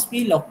it must be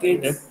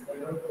located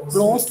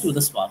close to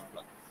the spark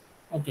plug.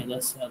 Okay,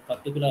 this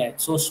particular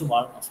exhaust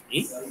valve must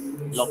be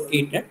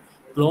located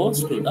close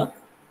to the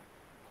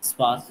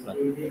spark plug.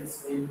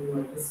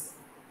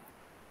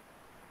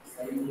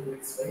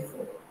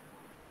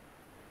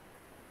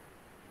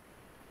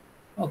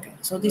 Okay,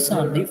 so these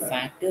are the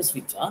factors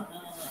which are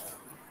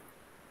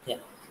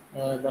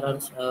there are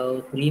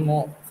three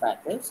more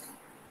factors.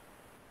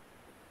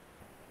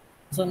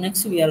 So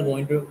next we are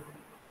going to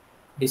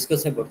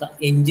discuss about the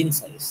engine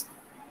size.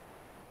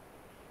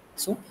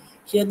 So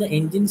here the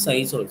engine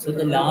size also,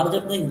 the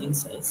larger the engine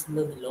size,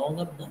 the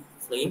longer the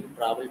flame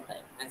travel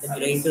time and the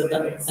greater the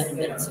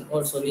tendency.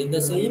 Also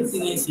the same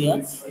thing is here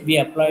we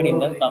applied in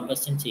the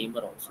combustion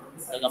chamber also.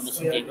 The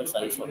combustion chamber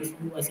size also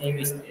the same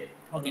is there.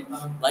 Okay,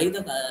 why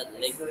the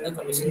like the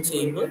combustion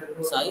chamber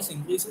size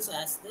increases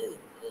as the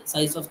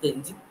size of the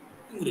engine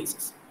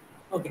increases.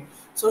 Okay,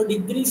 so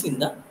decrease in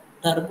the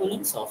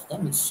turbulence of the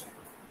mixture.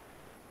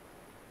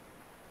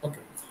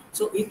 Okay,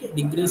 so it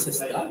decreases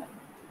the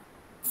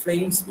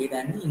flame speed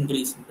and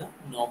increasing the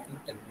knocking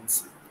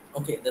tendency.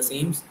 Okay, the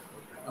same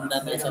in the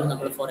measure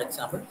number, for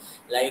example,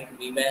 like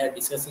we were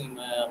discussing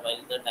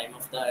while the time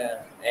of the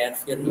air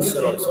fear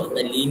mixture also,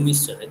 the lean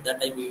mixture. At that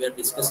time we were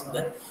discussing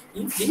that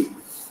if the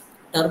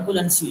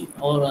turbulency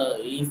or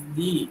if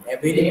the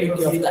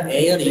availability of the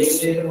air is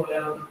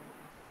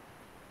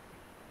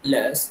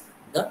less,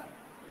 the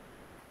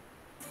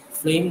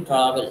flame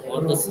travel or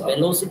the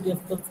velocity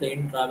of the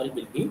flame travel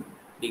will be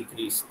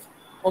decreased.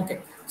 Okay,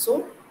 so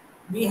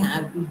we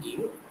have to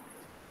give,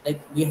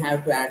 like we have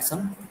to add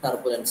some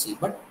turbulency,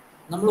 but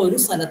നമ്മൾ ഒരു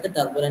സ്ഥലത്ത്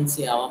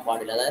ടർബുലൻസി ആവാൻ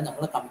പാടില്ല. അതായത്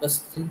നമ്മുടെ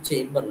combustion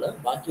ചേമ്പറിൽ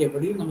ബാക്കി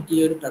എവിടെയും നമുക്ക് ഈ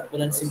ഒരു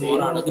ടർബുലൻസി മോർ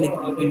ആണെങ്കിൽ it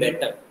will be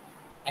better.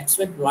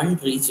 Expect one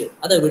region,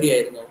 അത്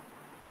എവിടെയായിരുന്നു?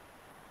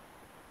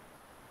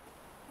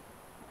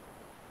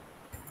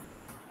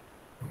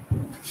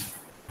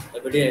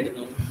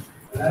 എവിടെയായിരുന്നു?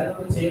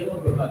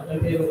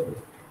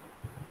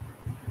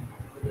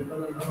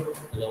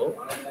 Hello,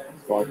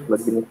 Spark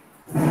plug in.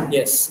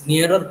 Yes,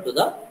 nearer to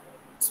the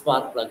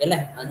spark plug അല്ലേ?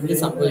 അതിൽ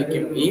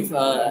സംഭവിക്കും if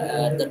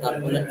the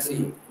turbulency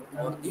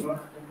or the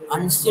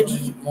unsteady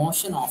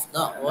motion of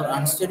the or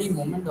unsteady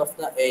movement of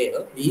the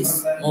air is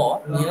more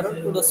nearer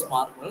to the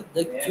spark plug,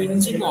 the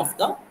quenching of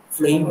the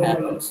flame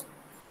happens.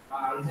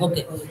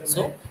 Okay,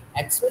 so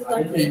expect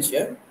that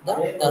region the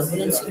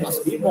turbulency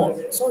must be more.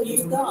 So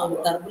if the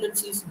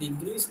turbulence is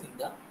decreasing,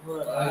 the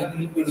it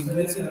will be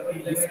decreasing.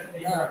 If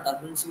the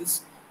turbulence is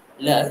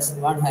less,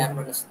 what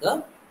happens? The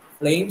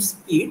flame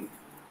speed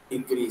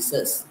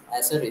decreases.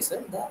 As a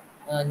result, the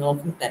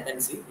knocking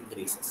tendency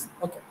increases.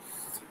 Okay.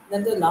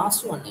 Then the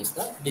last one is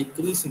the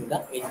decrease in the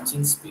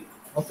engine speed.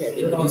 Okay,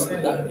 decrease in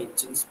the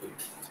engine speed.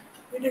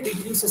 It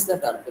decreases the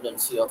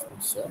turbulency of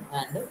mixture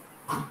and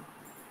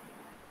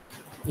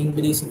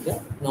increasing the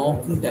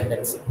knocking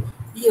tendency.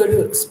 ഈ ഒരു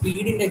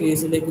സ്പീഡിന്റെ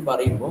കേസിലേക്ക്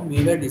പറയുമ്പോൾ we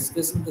were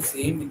discussing the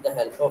same with the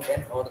help of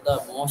an or the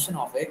motion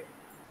of a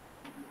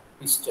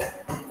piston.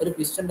 ഒരു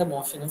പിസ്റ്റന്റെ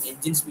മോഷനും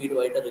engine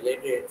സ്പീഡുമായിട്ട്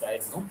related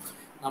ആയിരുന്നു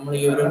നമ്മൾ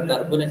ഈ ഒരു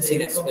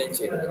ടർബുലൻസിനെ explain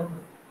ചെയ്തത്.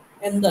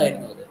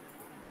 എന്തായിരുന്നു അത്?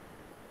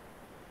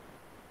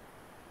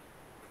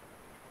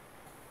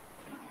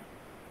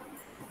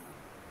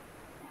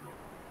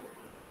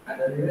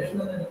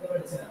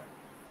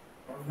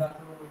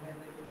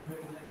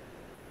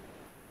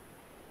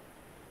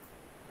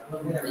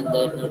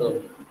 എന്തായിരുന്നു?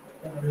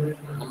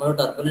 നമ്മൾ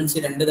ടർബുലൻസി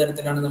രണ്ട്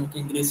തരത്തിലാണ് നമുക്ക്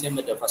ഇൻക്രീസ് ചെയ്യാൻ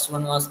പറ്റുക. First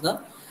one was the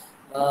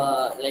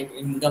like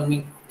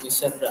incoming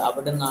mixture,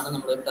 അവിടെ നിന്നാണ്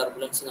നമ്മുടെ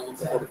ടർബുലൻസി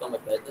നമുക്ക് കൊടുക്കാൻ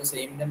പറ്റുക. At the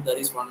same time there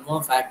is one more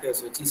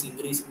factors which is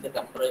increasing the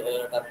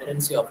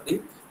ടർബുലൻസി of the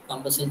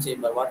combustion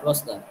chamber. What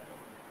was that?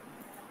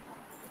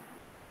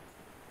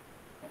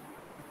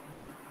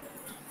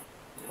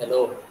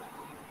 Hello,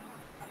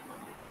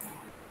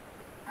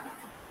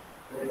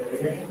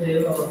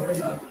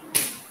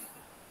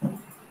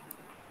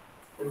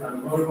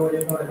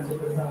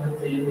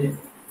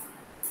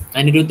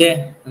 അനിരുദ്ധേ,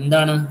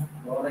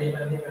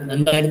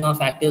 എന്തായിരുന്നു ആ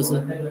ഫാക്ടേഴ്സ്?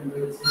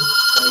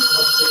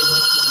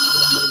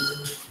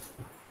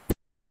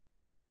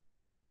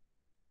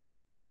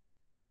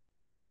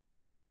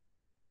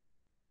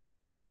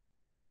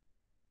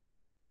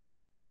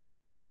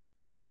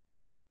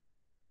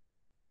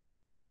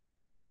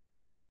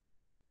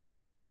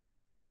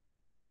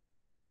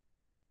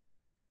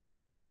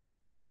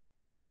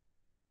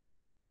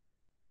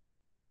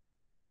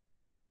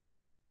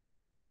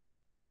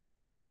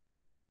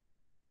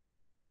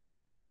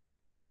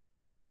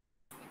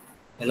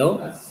 ഹലോ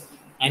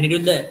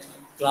അനിരുദ്ധ,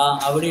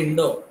 അവിടെ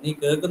ഉണ്ടോ? നീ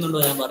കേൾക്കുന്നുണ്ടോ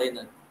ഞാൻ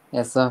പറയുന്നത്?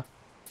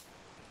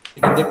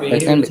 ഇതിന്റെ പേര്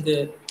വിളിച്ചിട്ട്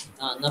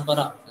എന്നാ പറ,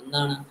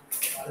 എന്താണ്,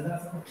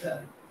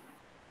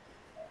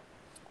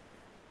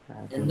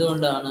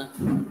 എന്തുകൊണ്ടാണ്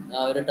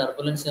ആ ഒരു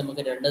ടർബുലൻസ്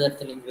നമുക്ക് രണ്ട്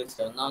തരത്തിൽ ഇൻക്രീസ്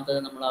ചെയ്യാം? ഒന്നാമത്തത്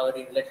നമ്മൾ ആ ഒരു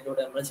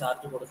ഇൻലെറ്റിലൂടെ നമ്മൾ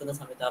ചാർജ് കൊടുക്കുന്ന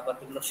സമയത്ത് ആ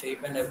particular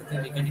shape and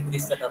everything we can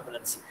increase the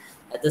turbulence.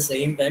 At the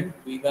same time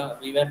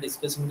we are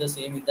discussing the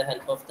same with the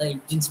help of the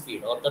engine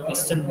speed or the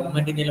piston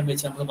മൂവ്മെന്റിനെല്ലാം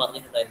വെച്ച് നമ്മൾ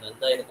പറഞ്ഞിട്ടുണ്ടായിരുന്നു.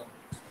 എന്തായിരുന്നു?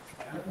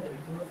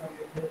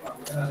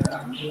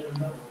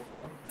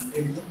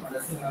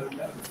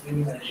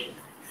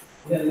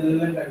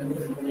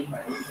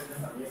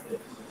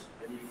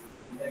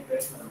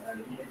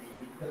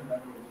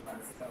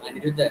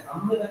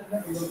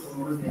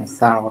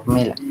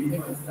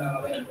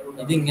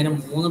 ഇതിങ്ങനെ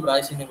 3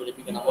 പ്രാവശ്യം എന്നെ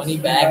വിളിപ്പിക്കണം. അവൻ ഈ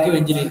ബാക്ക്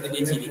ബെഞ്ചിൽ ഇരുന്നിട്ട്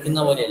ചിരിക്കുന്ന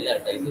പോലെയല്ല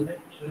കേട്ടോ ഇത്.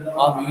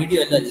 ആ വീഡിയോ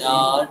എല്ലാം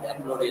എല്ലാവരും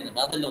അപ്ലോഡ്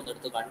ചെയ്യുന്നുണ്ട്. അതെല്ലാം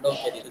ഒന്നെടുത്ത്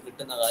കണ്ടോക്കിയാൽ ഇത്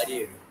കിട്ടുന്ന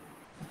കാര്യമേ.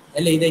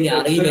 അല്ല, ഇതെനി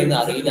അറിയില്ല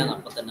എന്ന്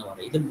അപ്പം തന്നെ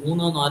പറയും. ഇത്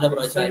 3 or 4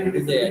 പ്രാവശ്യം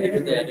അനിരുദ്ധ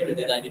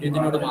ഇത്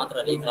അനിരുദ്ധിനോട്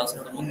മാത്രമല്ല ഈ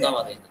ക്ലാസ്സിനോട് മൊത്തം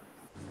പറയുന്നത്.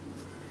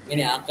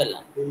 ഇങ്ങനെ ആക്കല്ല.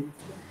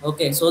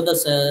 Okay, so the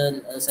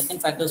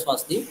second factors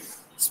was the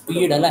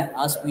speed അല്ലേ?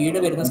 ആ സ്പീഡ്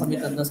വരുന്ന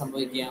സമയത്ത് എന്താ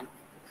സംഭവിക്കുക?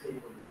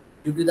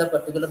 Due to the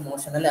particular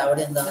motion അല്ലെ,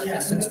 അവിടെ എന്താണ്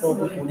piston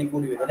stroke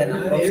കൂടി വരും അല്ലെ?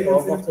 Number of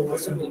stroke of the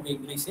piston will be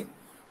increasing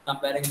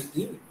comparing with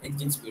the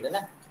engine speed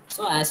അല്ലെ?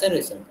 So as a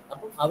result,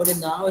 അപ്പം അവിടെ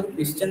ആ ഒരു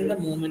പിസ്റ്റന്റെ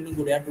മൂവ്മെന്റും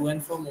കൂടി, ആ ടു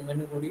ആൻഡ് ഫ്രോ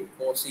മൂവ്മെന്റും കൂടി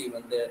ഫോഴ്സ്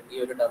ചെയ്യുന്നത് ഈ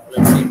ഒരു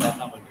ടർബുലൻസി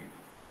ഉണ്ടാക്കാൻ വേണ്ടി.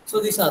 So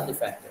these are the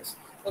factors.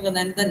 Okay,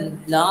 then the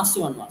last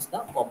one was the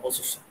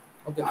composition.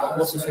 Okay,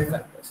 composition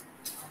factors.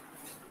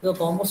 The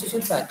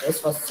composition factors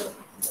first,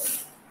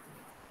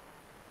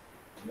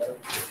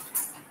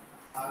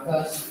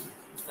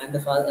 and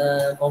the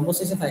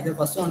composition factor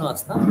first one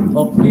was the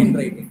octane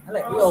rating.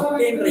 Like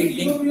octane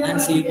rating and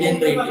cetane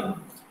rating.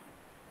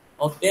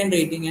 Octane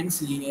rating and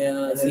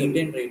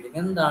cetane rating.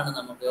 എന്താണ്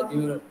നമുക്ക്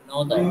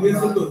know that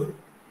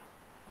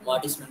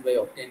what is meant by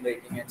octane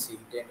rating and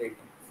cetane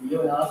rating?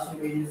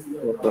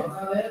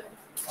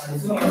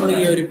 നമ്മൾ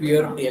ഈ ഒരു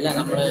purity അല്ല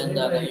നമ്മൾ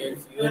എന്താണ് ഈ ഒരു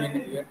ഫ്യൂവലിന്റെ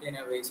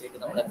പ്യൂരിറ്റിനെ ബേസ് ചെയ്ത്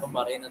നമ്മളെപ്പം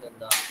പറയുന്നത്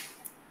എന്താ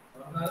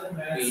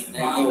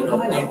പിന്നെ ഈ ഒരു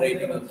octane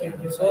rating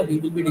ഒക്കെയാണ്. So we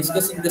will be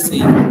discussing the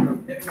same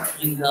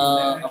in the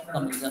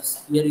upcoming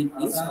here it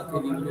is. Okay,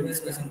 we will be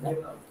discussing that.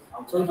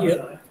 So here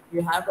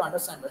you have to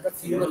understand that the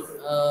fuel,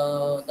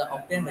 the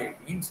octane rate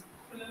means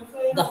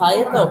the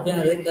higher the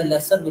octane rate, the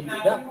lesser will be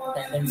the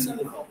tendency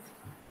to knock.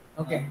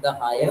 Okay, the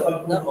higher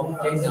the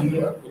octane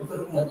number will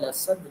be, the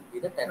lesser will be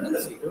the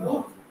tendency to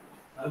knock.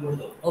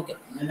 Okay,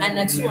 and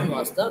next one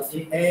was the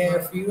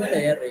fuel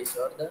air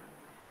ratio, or the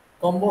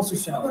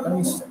composition of the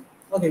mixture.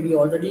 Okay, we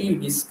already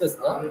discussed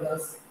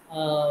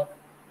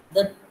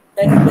the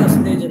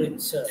 10%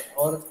 richer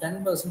or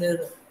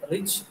 10%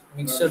 rich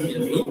mixture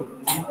will be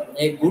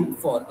a good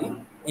for the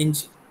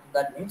engine.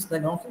 That means the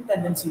knocking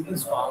tendency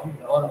is found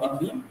or will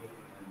be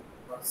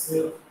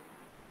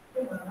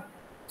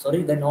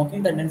the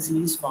knocking tendency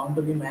is found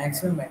to be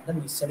maximum when the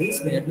mixture is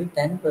nearly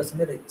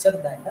 10% richer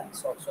than the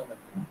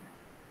stoichiometric.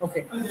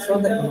 Okay, so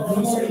the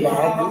ignition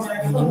lag is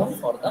minimum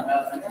for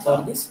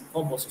this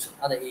composition.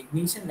 The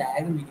ignition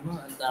lag minimum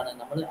എന്താണ്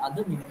നമ്മൾ അത്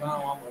minimum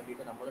ആവാൻ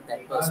വേണ്ടിയിട്ട് നമ്മൾ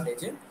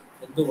 10%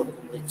 എന്ത്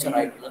കൊടുക്കും richer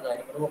ആയിട്ടുള്ള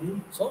കാര്യങ്ങൾ കൊടുക്കും.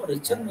 സോ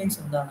റിച്ചർ മീൻസ്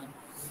എന്താണ്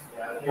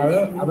അത്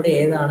അവിടെ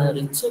ഏതാണ്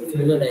റിച്ചർ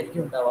ഫ്യൂവൽ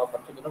ആയിരിക്കും ഉണ്ടാവുക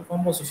particular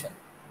composition.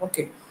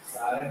 Okay,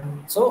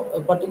 so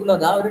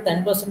particular ആ ഒരു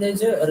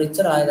 10%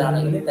 റിച്ചർ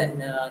ആയതാണെങ്കിൽ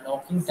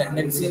നോക്കിംഗ്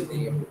ടെൻഡൻസി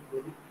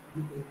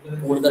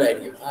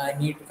കൂടുതലായിരിക്കും. ഐ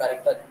നീഡ് ടു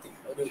കറക്റ്റ് അത്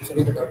ഒരു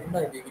ചെറിയൊരു ഡൗട്ട് ഉണ്ട്.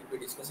 We will be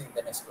discussing in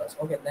the next class.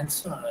 Okay, next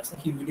one is the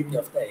humidity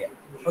of the air.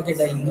 Okay,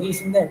 the increase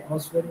in the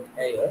atmospheric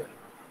air,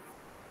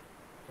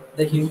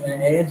 the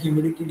air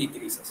humidity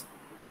decreases.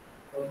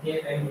 Okay,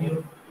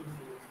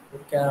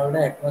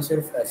 the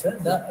atmospheric pressure,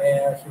 the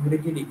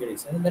humidity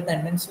decreases, and the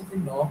tendency to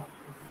knock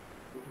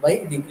by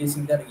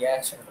decreasing the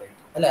reaction rate.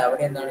 അല്ലെ,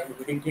 അവിടെ എന്താണ്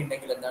humidity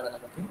ഉണ്ടെങ്കിൽ എന്താണ്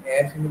നമുക്ക്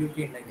air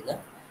humidity ഉണ്ടെങ്കിൽ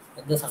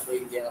എന്താ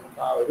സംഭവിക്കുക, നമുക്ക്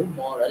ആ ഒരു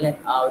അല്ലെ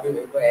ആ ഒരു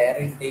ഇപ്പോൾ എയർ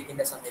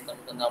ഇൻടേക്കിന്റെ സമയത്ത്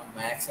നമുക്ക് എന്താ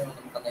മാക്സിമം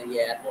നമുക്ക് ഈ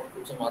എയർ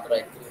മോളിക്യൂൾസ്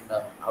മാത്രമായിരിക്കും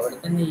ഉണ്ടാവും. അവിടെ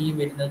തന്നെ ഈ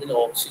വരുന്നതിൽ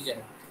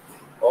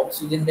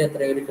ഓക്സിജന്റെ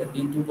എത്ര ഒരു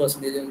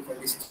 22%,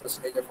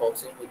 26% of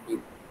oxygen will be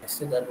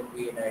next there will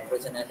be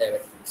nitrogen and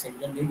everything.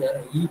 Similarly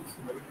ഈ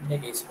ഹ്യൂമിഡിറ്റിന്റെ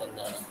കേസിൽ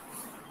എന്താണ്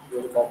ഈ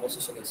ഒരു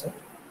composition is A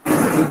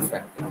big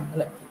factor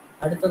അല്ലെ.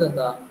 അടുത്തത്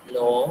എന്താ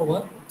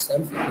lower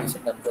self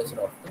ignition temperature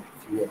of the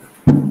fuel.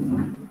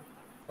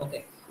 Okay,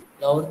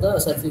 lower the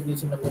self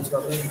ignition temperature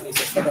of the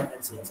increases the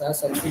tendency. ആ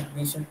self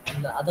ignition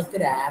അതൊക്കെ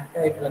ഒരു ആപ്റ്റ്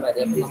ആയിട്ടുള്ള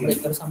കാര്യം. നമ്മൾ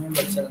ഇത്ര സമയം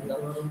പഠിച്ചത് എന്താ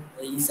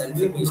ഈ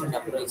സെൽഫ് ഇഗ്നിഷൻ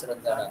ടെമ്പറേച്ചർ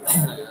എന്താണ്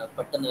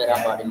പെട്ടെന്ന് വരാൻ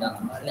പാടില്ല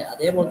അല്ലെ.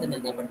 അതേപോലെ തന്നെ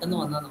എന്താ പെട്ടെന്ന്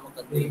വന്നാൽ നമുക്ക്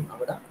എന്ത് ചെയ്യും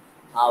അവിടെ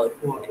ആ ഒരു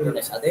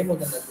ഡിറ്റോണേഷൻ. അതേപോലെ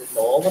തന്നെ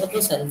lower the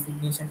self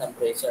ignition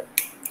temperature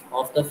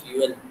of the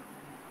fuel,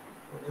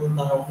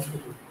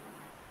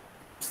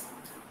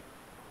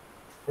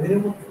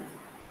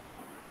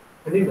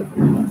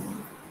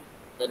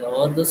 the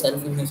lower the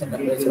self-ignition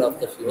temperature of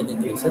the fuel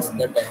increases,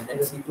 the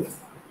tendency to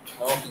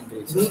knock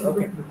increases.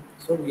 Okay,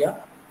 so we are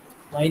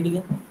winding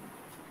up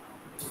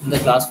the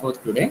class for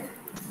today.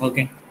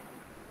 Okay,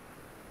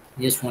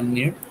 just 1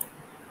 minute.